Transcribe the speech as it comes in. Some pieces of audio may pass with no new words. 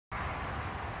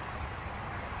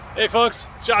Hey folks,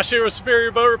 it's Josh here with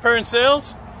Superior Boat Repair and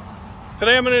Sales.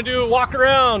 Today I'm going to do a walk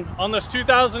around on this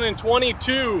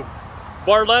 2022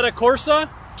 Barletta Corsa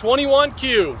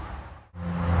 21Q.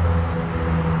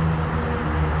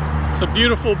 It's a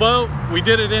beautiful boat. We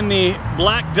did it in the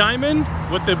black diamond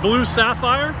with the blue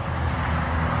sapphire.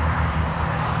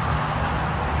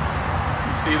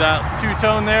 You see that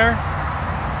two-tone there.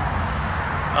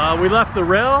 We left the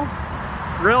rail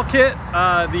kit,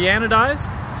 the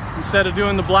anodized, instead of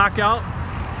doing the blackout.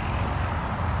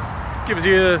 Gives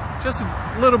you just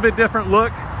a little bit different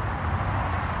look.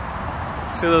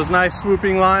 See those nice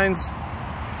swooping lines.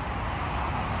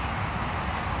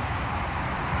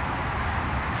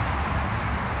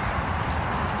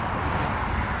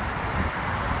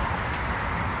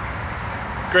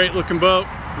 Great looking boat.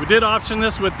 We did option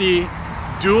this with the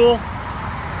dual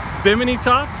Bimini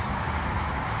tops,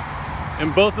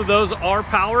 and both of those are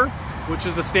power, which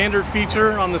is a standard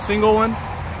feature on the single one.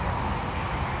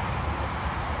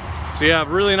 So you have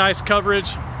really nice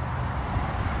coverage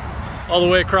all the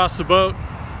way across the boat.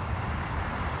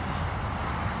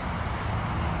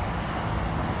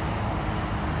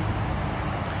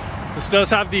 This does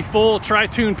have the full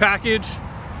Toon package.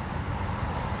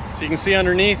 So you can see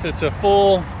underneath, it's a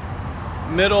full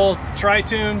middle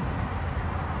Toon.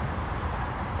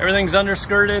 Everything's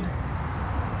underskirted.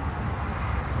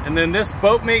 And then this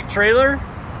Boatmate trailer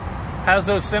has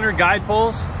those center guide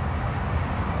poles.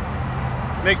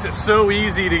 Makes it so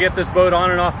easy to get this boat on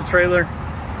and off the trailer.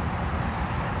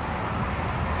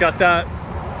 It's got that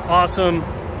awesome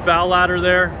bow ladder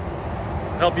there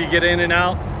to help you get in and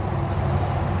out.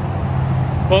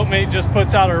 Boatmate just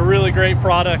puts out a really great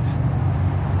product.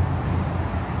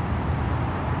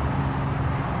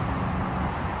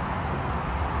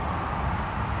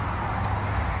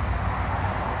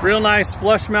 Real nice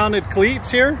flush mounted cleats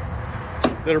here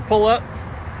that are pull up.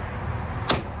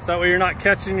 So that way you're not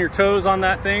catching your toes on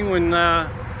that thing when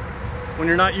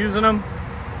you're not using them.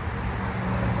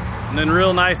 And then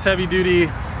real nice heavy duty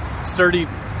sturdy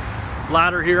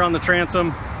ladder here on the transom.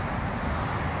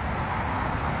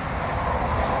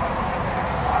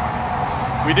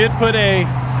 We did put a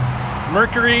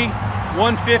Mercury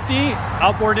 150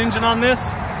 outboard engine on this.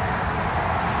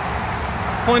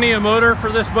 There's plenty of motor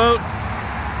for this boat,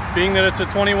 being that it's a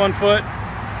 21 foot.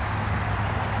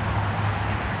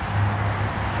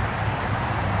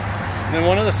 And then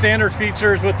one of the standard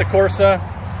features with the Corsa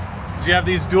is you have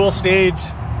these dual stage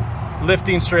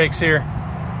lifting strakes here.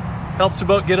 Helps the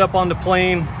boat get up onto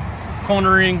plane,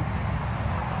 cornering,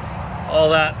 all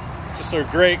that. Just a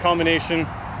great combination.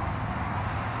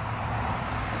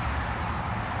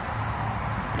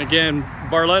 And again,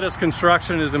 Barletta's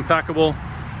construction is impeccable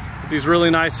with these really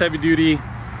nice heavy duty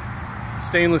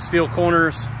stainless steel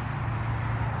corners,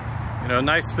 you know,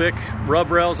 nice thick rub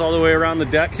rails all the way around the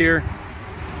deck here.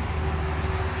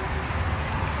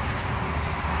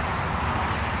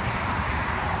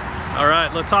 All right,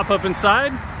 let's hop up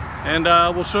inside and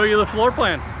we'll show you the floor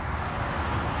plan.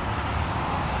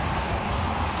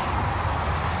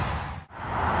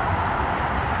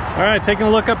 All right, taking a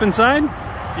look up inside,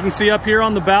 you can see up here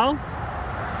on the bow,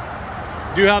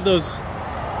 do have those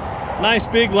nice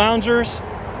big loungers.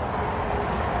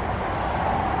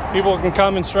 People can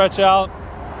come and stretch out.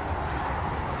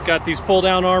 Got these pull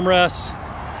down armrests.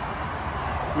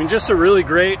 I mean, just a really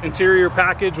great interior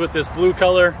package with this blue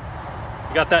color.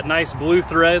 You got that nice blue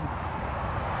thread.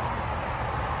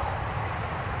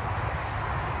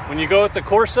 When you go with the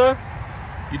Corsa,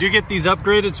 you do get these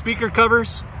upgraded speaker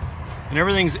covers, and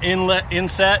everything's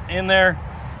inset in there,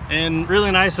 and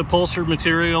really nice upholstered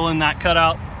material in that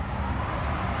cutout.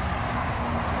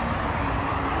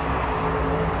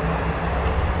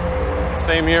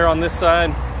 Same here on this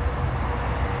side.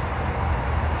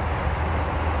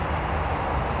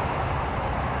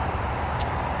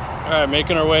 All right,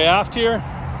 making our way aft here.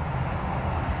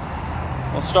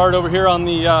 We'll start over here on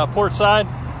the port side.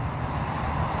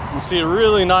 You see a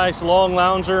really nice long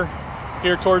lounger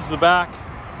here towards the back.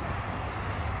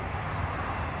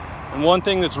 And one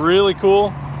thing that's really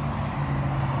cool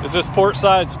is this port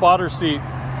side spotter seat.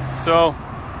 So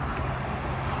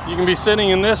you can be sitting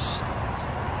in this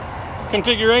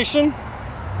configuration.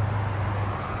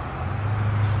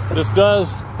 This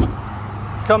does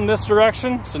come this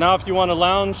direction, so now if you want to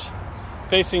lounge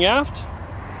facing aft,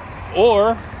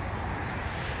 or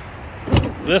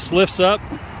this lifts up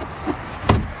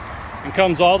and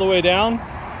comes all the way down.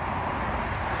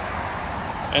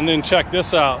 And then check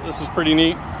this out, this is pretty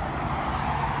neat.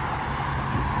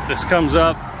 This comes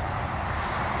up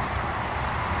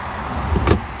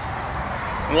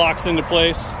and locks into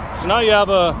place. So now you have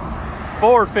a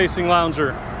forward-facing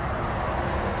lounger.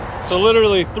 So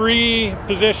literally 3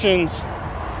 positions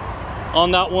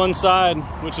on that one side,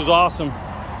 which is awesome.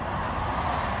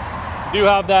 Do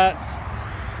have that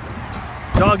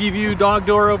doggy view dog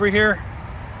door over here,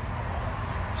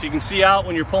 so you can see out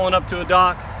when you're pulling up to a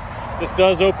dock. This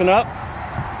does open up,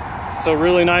 so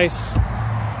really nice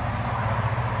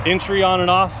entry on and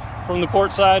off from the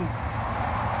port side.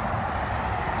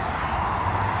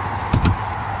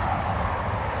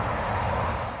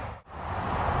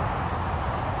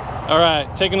 All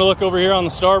right, taking a look over here on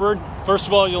the starboard. First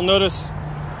of all, you'll notice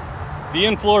the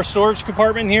in-floor storage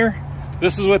compartment here.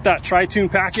 This is with that Toon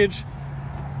package,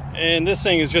 and this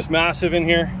thing is just massive in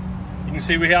here. You can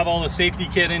see we have all the safety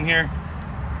kit in here.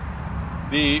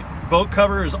 The boat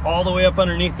cover is all the way up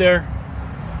underneath there.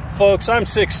 Folks, I'm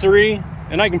 6'3",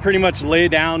 and I can pretty much lay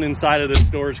down inside of this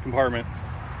storage compartment.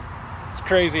 It's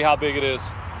crazy how big it is.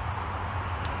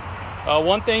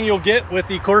 One thing you'll get with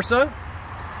the Corsa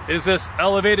is this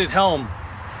elevated helm.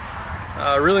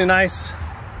 Really nice.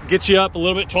 Gets you up a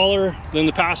little bit taller than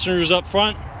the passengers up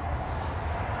front.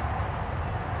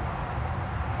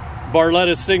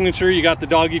 Barletta's signature, you got the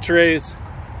doggy trays.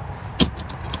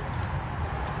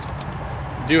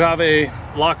 Do have a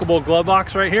lockable glove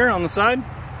box right here on the side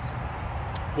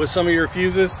with some of your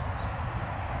fuses.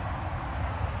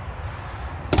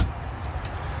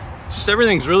 Just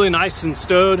everything's really nice and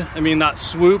stowed. I mean, that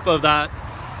swoop of that,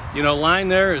 you know, line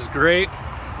there is great.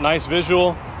 Nice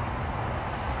visual.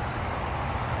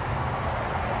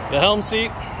 The helm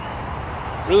seat,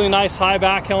 really nice high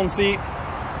back helm seat.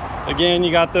 Again,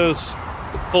 you got those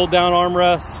fold down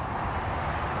armrests.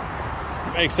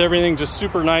 Makes everything just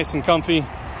super nice and comfy.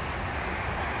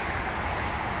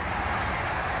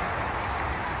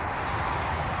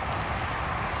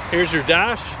 Here's your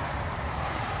dash.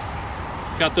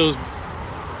 Got those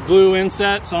blue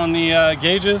insets on the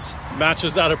gauges.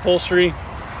 Matches that upholstery.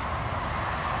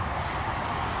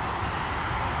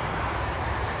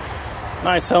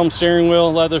 Nice helm steering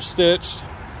wheel, leather stitched.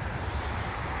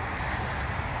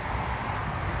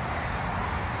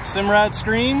 Simrad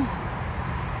screen.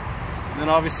 And then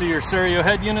obviously your stereo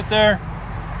head unit there.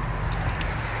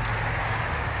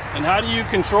 And how do you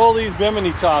control these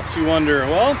Bimini tops, you wonder?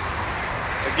 Well,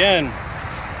 again,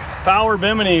 power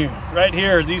Bimini right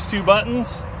here. These 2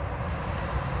 buttons,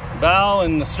 bow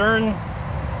and the stern,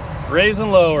 raise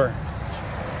and lower.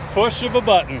 Push of a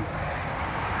button.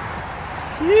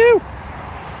 Phew.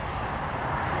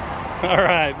 All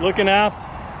right, looking aft.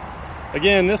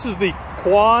 Again, this is the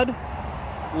quad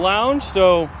lounge,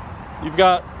 so you've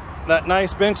got that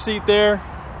nice bench seat there.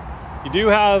 You do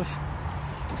have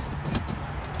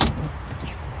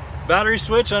battery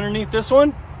switch underneath this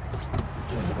one.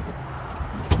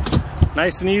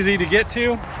 Nice and easy to get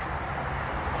to.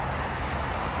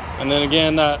 And then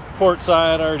again, that port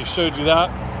side, I already showed you that.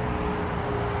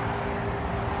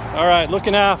 All right,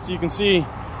 looking aft, you can see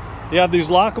you have these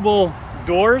lockable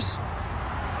doors.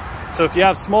 So if you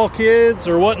have small kids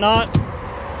or whatnot,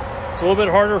 it's a little bit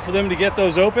harder for them to get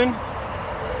those open.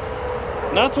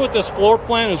 And that's what this floor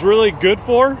plan is really good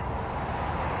for.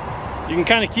 You can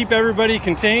kind of keep everybody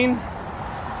contained.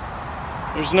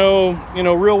 There's no,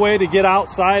 real way to get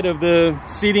outside of the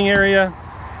seating area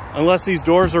unless these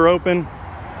doors are open.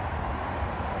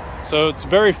 So it's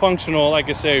very functional, like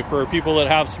I say, for people that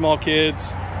have small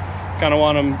kids, kind of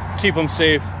want them, keep them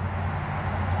safe.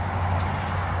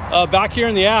 Back here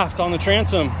in the aft on the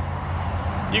transom,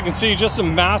 you can see just a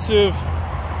massive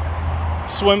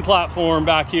swim platform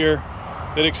back here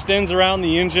that extends around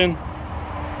the engine.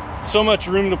 So much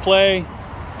room to play,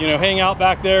 hang out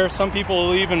back there. Some people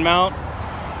will even mount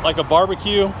like a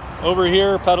barbecue over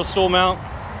here, pedestal mount.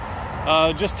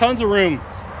 Just tons of room.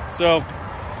 So,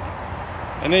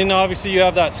 and then obviously you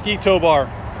have that ski tow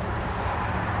bar.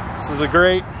 This is a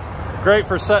great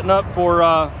for setting up for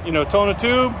towing a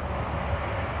tube,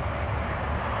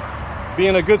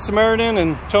 being a good Samaritan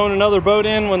and towing another boat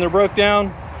in when they're broke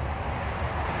down.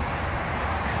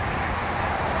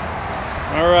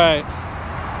 All right,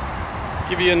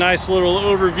 give you a nice little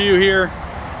overview here.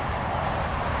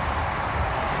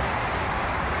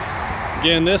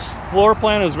 Again, this floor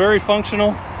plan is very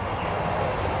functional.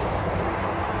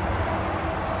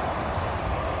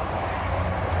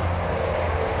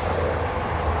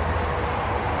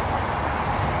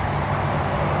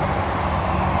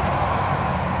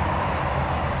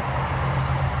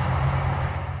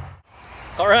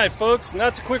 All right, folks, and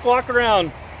that's a quick walk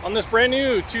around on this brand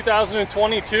new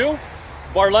 2022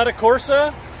 Barletta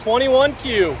Corsa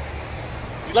 21Q. If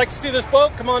you'd like to see this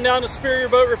boat, come on down to Superior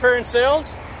Boat Repair and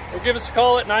Sales, or give us a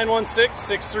call at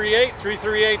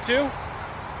 916-638-3382.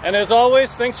 And as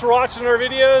always, thanks for watching our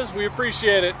videos. We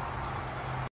appreciate it.